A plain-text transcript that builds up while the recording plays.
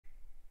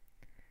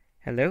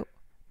Hello,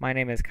 my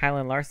name is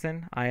Kylan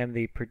Larson. I am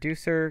the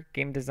producer,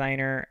 game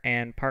designer,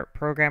 and part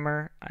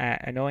programmer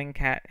at Annoying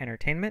Cat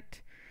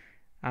Entertainment.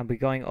 I'll be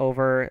going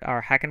over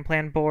our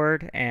HacknPlan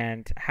board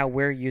and how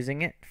we're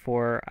using it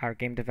for our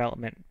game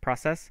development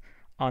process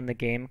on the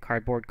game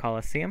Cardboard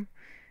Coliseum.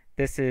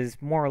 This is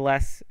more or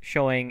less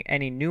showing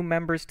any new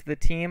members to the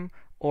team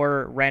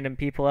or random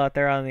people out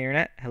there on the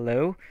internet,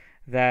 hello,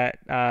 that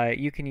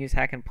you can use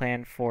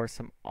HacknPlan for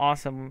some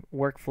awesome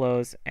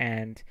workflows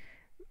and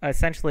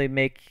essentially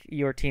make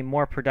your team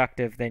more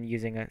productive than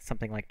using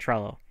something like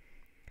Trello.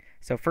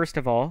 So first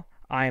of all,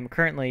 I am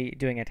currently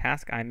doing a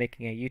task. I'm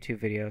making a YouTube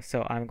video.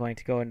 So I'm going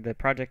to go into the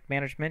project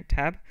management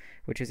tab,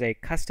 which is a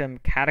custom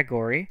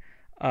category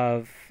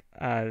of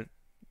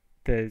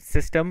the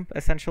system,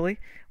 essentially.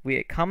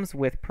 It comes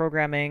with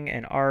programming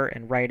and art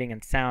and writing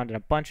and sound and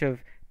a bunch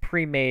of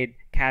pre-made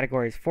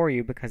categories for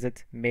you because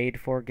it's made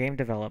for game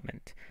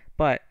development.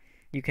 But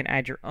you can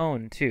add your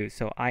own too.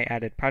 So I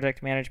added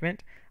project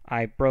management.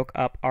 I broke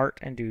up art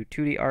into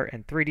 2D art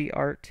and 3D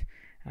art.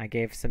 I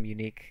gave some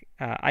unique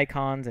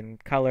icons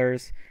and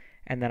colors.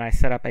 And then I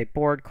set up a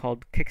board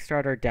called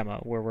Kickstarter Demo,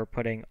 where we're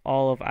putting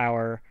all of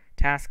our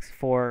tasks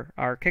for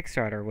our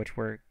Kickstarter, which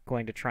we're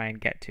going to try and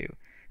get to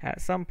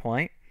at some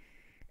point.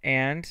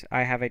 And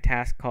I have a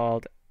task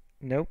called,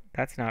 nope,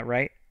 that's not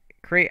right,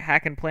 Create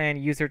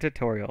HacknPlan User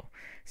Tutorial.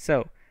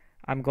 So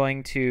I'm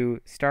going to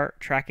start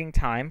tracking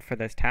time for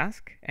this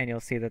task, and you'll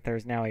see that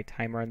there's now a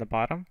timer on the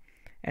bottom.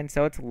 And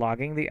so it's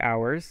logging the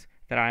hours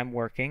that I'm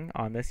working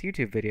on this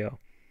YouTube video.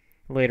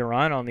 Later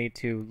on, I'll need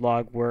to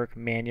log work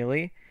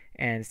manually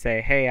and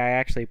say, hey, I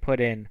actually put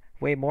in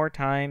way more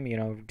time,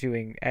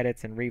 doing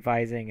edits and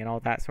revising and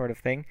all that sort of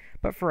thing.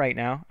 But for right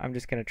now, I'm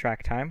just going to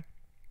track time.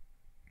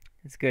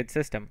 It's a good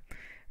system.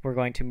 We're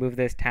going to move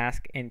this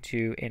task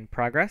into in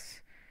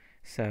progress.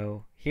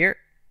 So here,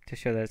 to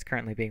show that it's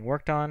currently being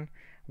worked on.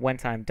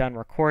 Once I'm done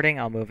recording,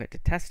 I'll move it to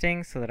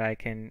testing so that I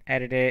can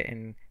edit it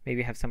and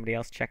maybe have somebody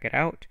else check it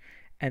out,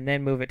 and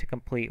then move it to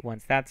complete.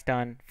 Once that's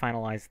done,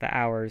 finalize the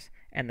hours,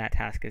 and that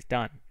task is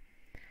done.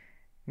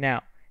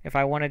 Now, if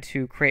I wanted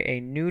to create a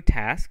new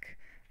task,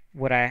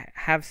 what I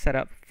have set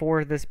up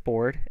for this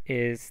board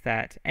is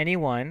that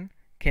anyone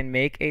can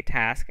make a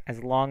task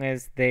as long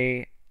as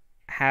they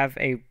have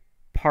a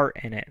part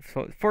in it.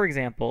 So, for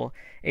example,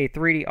 a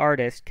 3D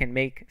artist can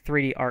make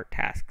 3D art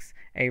tasks.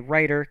 A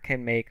writer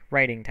can make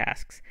writing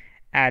tasks.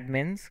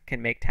 Admins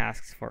can make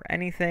tasks for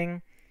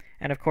anything.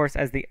 And of course,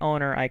 as the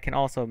owner, I can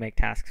also make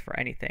tasks for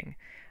anything.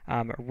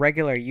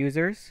 Regular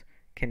users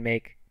can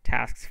make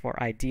tasks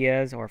for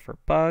ideas or for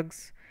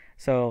bugs.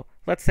 So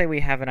let's say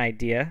we have an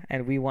idea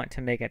and we want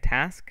to make a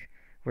task.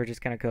 We're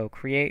just going to go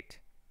create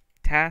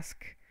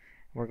task.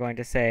 We're going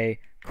to say,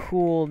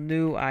 cool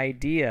new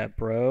idea,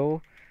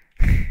 bro.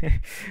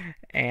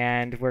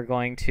 And we're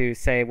going to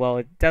say, well,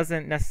 it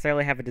doesn't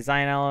necessarily have a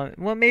design element.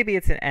 Well, maybe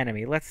it's an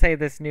enemy. Let's say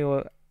this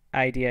new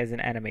idea is an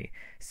enemy.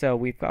 So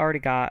we've already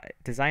got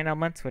design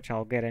elements, which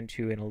I'll get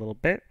into in a little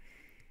bit.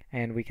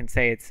 And we can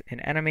say it's an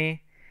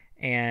enemy.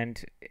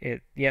 And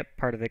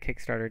part of the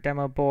Kickstarter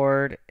demo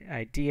board,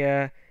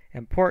 idea,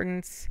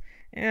 importance,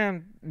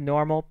 and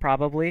normal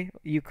probably.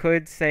 You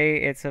could say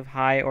it's of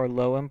high or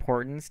low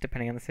importance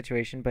depending on the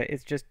situation, but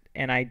it's just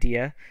an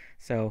idea.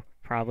 So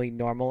probably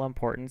normal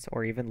importance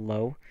or even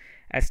low.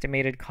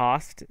 Estimated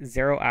cost,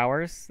 0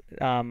 hours.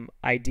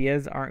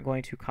 Ideas aren't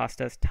going to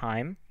cost us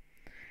time.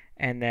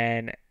 And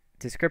then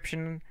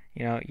description,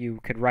 you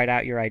could write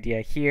out your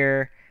idea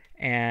here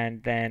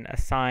and then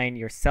assign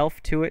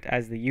yourself to it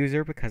as the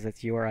user because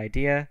it's your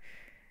idea.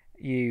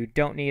 You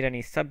don't need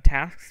any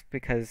subtasks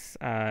because,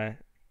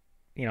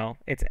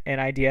 it's an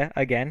idea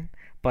again.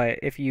 But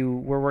if you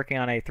were working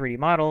on a 3D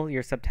model,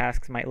 your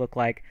subtasks might look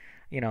like,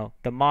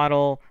 the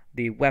model,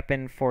 the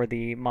weapon for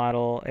the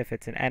model, if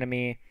it's an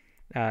enemy,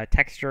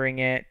 texturing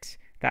it,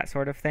 that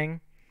sort of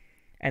thing.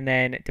 And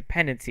then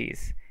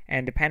dependencies.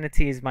 And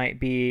dependencies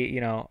might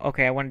be,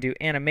 okay, I want to do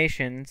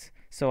animations,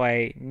 so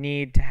I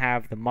need to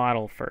have the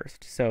model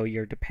first. So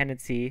your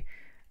dependency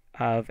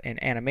of an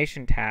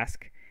animation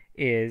task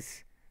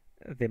is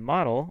the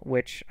model,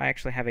 which I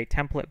actually have a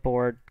template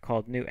board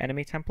called New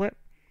Enemy Template,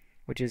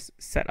 which is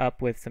set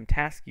up with some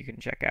tasks you can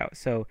check out.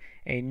 So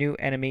a new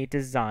enemy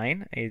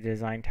design, a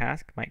design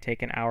task, might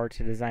take an hour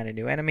to design a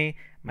new enemy,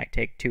 might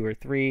take 2 or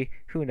 3,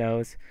 who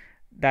knows.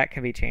 That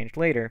can be changed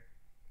later.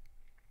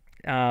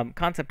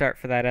 Concept art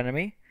for that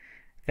enemy.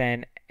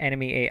 Then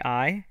enemy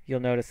AI, you'll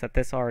notice that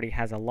this already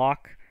has a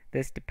lock.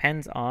 This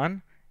depends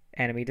on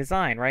enemy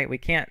design, right? We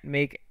can't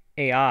make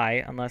AI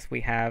unless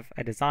we have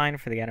a design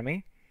for the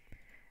enemy.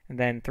 And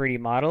then 3D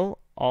model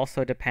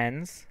also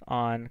depends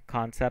on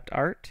concept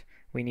art.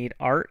 We need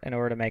art in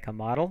order to make a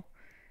model.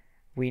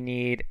 We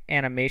need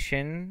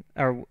animation,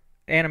 or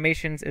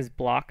animations is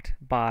blocked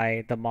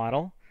by the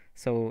model.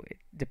 So it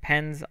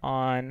depends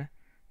on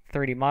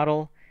 3D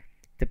model,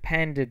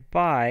 depended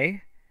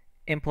by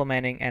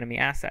implementing enemy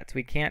assets.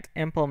 We can't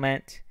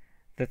implement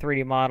the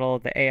 3D model,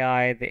 the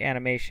AI, the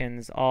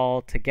animations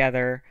all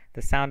together,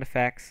 the sound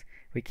effects.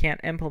 We can't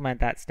implement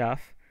that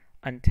stuff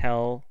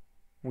until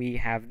we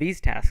have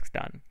these tasks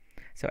done.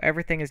 So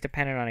everything is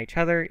dependent on each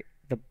other.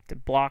 The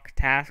block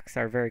tasks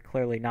are very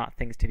clearly not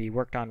things to be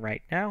worked on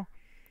right now,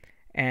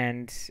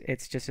 and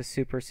it's just a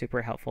super,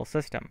 super helpful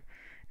system.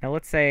 Now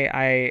let's say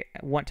I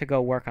want to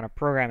go work on a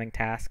programming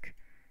task,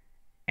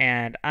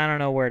 and I don't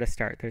know where to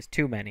start. There's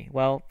too many.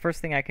 Well,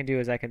 first thing I can do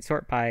is I can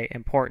sort by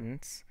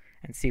importance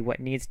and see what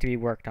needs to be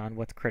worked on,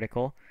 what's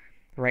critical.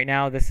 Right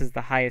now, this is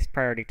the highest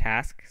priority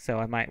task, so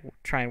I might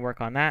try and work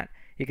on that.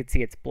 You can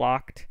see it's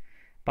blocked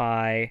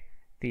by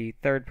the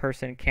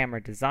third-person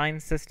camera design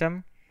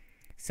system.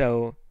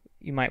 So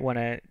you might want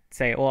to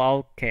say,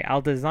 well, okay,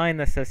 I'll design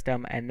the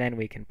system and then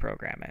we can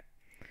program it.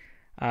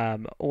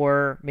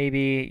 Or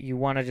maybe you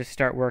want to just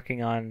start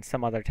working on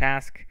some other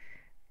task.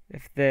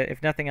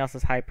 If nothing else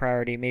is high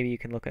priority, maybe you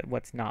can look at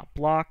what's not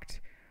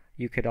blocked.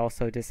 You could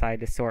also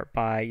decide to sort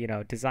by,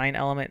 design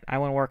element. I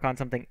want to work on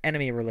something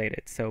enemy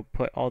related, so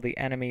put all the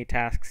enemy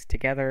tasks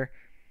together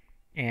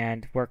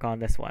and work on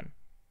this one.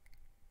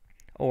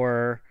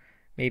 Or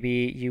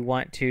maybe you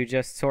want to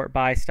just sort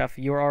by stuff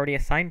you're already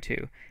assigned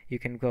to. You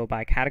can go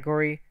by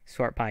category,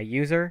 sort by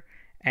user,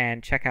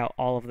 and check out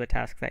all of the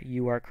tasks that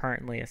you are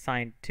currently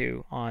assigned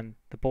to on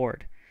the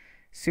board.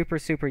 Super,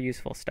 super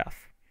useful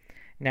stuff.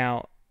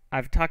 Now,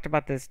 I've talked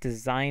about this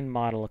design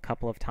model a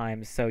couple of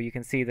times, so you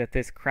can see that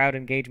this crowd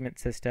engagement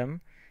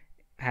system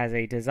has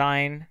a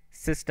design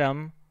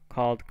system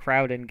called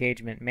Crowd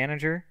Engagement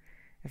Manager.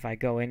 If I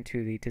go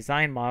into the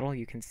design model,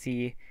 you can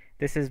see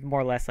this is more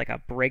or less like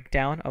a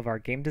breakdown of our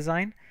game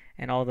design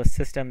and all the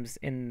systems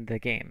in the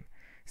game.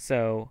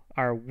 So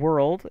our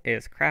world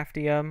is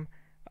Craftium,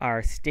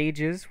 our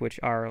stages, which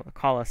are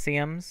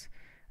Colosseums.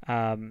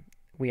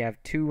 We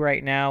have 2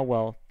 right now,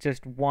 well,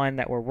 just 1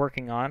 that we're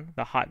working on,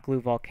 the Hot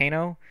Glue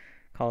Volcano.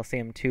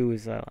 Colosseum 2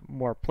 is a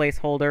more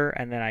placeholder,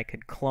 and then I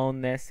could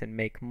clone this and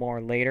make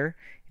more later.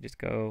 You just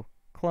go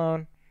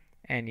clone,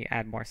 and you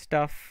add more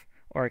stuff,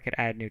 or I could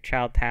add new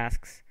child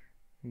tasks,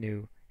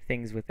 new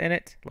things within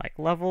it, like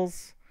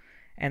levels,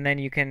 and then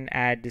you can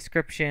add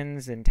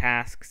descriptions and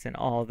tasks and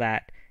all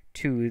that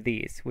to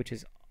these, which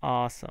is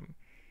awesome.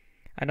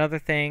 Another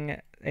thing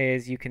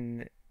is you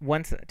can,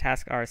 once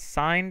tasks are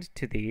assigned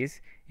to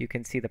these, you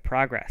can see the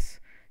progress.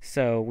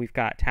 So we've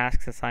got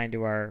tasks assigned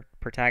to our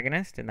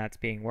protagonist, and that's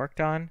being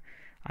worked on.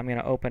 I'm going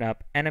to open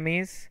up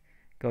enemies,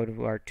 go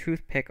to our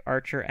toothpick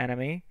archer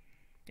enemy,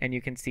 and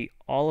you can see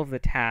all of the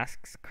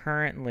tasks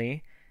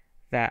currently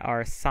that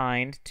are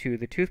assigned to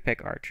the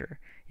toothpick archer.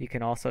 You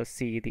can also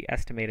see the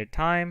estimated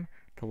time,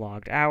 the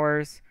logged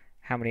hours,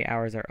 how many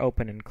hours are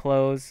open and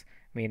close,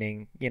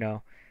 meaning,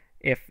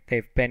 if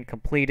they've been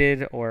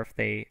completed or if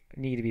they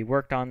need to be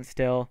worked on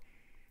still,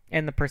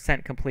 and the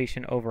percent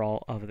completion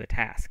overall of the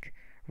task.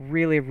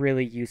 Really,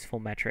 really useful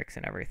metrics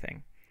and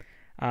everything.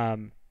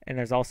 And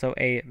there's also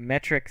a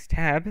metrics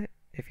tab,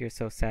 if you're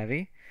so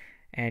savvy,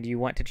 and you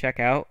want to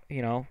check out,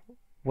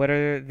 what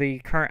are the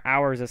current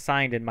hours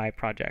assigned in my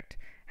project?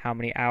 How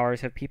many hours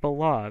have people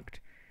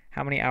logged?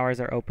 How many hours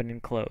are open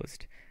and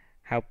closed?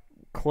 How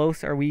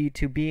close are we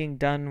to being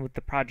done with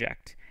the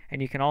project?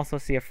 And you can also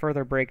see a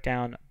further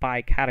breakdown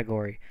by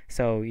category.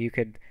 So you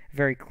could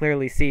very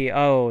clearly see,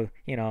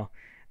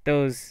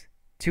 those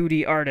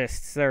 2D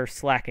artists are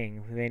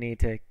slacking. They need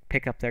to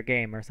pick up their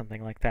game or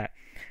something like that,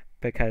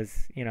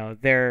 because,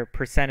 their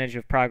percentage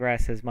of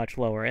progress is much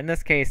lower. In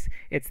this case,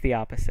 it's the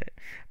opposite.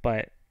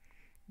 But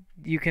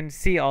you can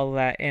see all of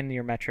that in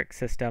your metric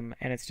system,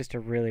 and it's just a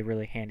really,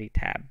 really handy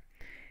tab.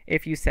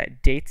 If you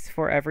set dates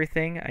for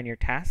everything and your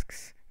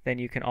tasks, then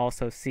you can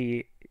also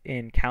see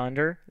in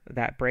calendar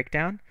that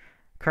breakdown.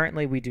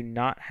 Currently, we do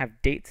not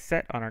have dates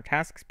set on our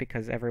tasks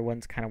because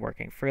everyone's kind of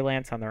working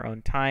freelance on their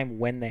own time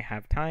when they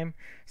have time,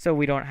 so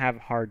we don't have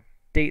hard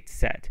dates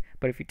set.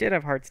 But if you did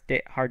have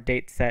hard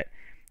dates set,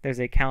 there's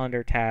a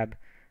calendar tab.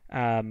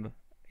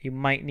 You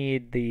might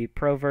need the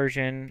pro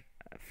version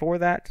for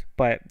that,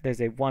 but there's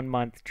a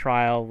 1-month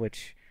trial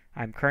which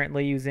I'm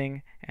currently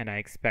using, and I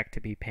expect to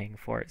be paying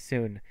for it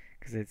soon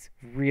because it's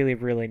really,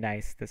 really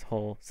nice, this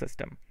whole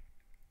system.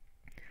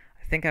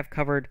 I think I've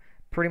covered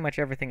pretty much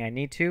everything I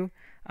need to.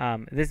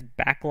 This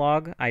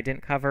backlog I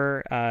didn't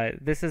cover.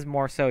 This is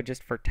more so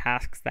just for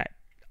tasks that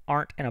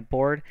aren't in a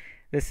board.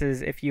 This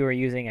is if you are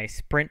using a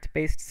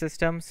sprint-based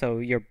system, so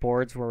your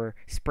boards were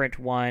sprint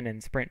 1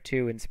 and sprint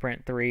 2 and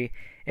sprint 3.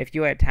 If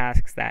you had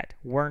tasks that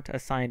weren't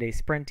assigned a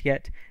sprint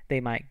yet,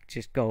 they might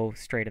just go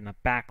straight in the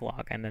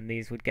backlog, and then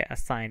these would get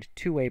assigned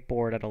to a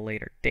board at a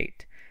later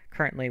date.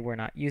 Currently, we're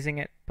not using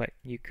it, but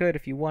you could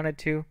if you wanted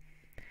to.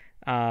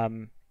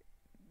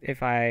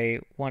 If I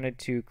wanted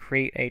to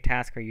create a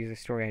task or user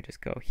story, I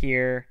just go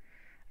here.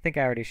 I think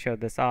I already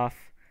showed this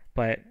off,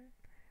 but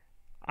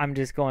I'm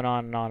just going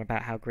on and on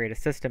about how great a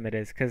system it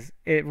is because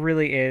it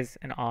really is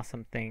an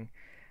awesome thing.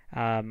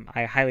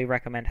 I highly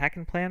recommend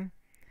HacknPlan,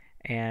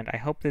 and I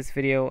hope this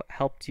video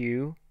helped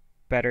you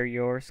better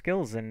your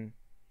skills and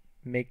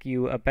make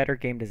you a better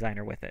game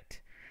designer with it.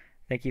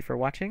 Thank you for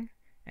watching,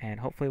 and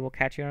hopefully we'll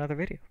catch you in another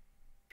video.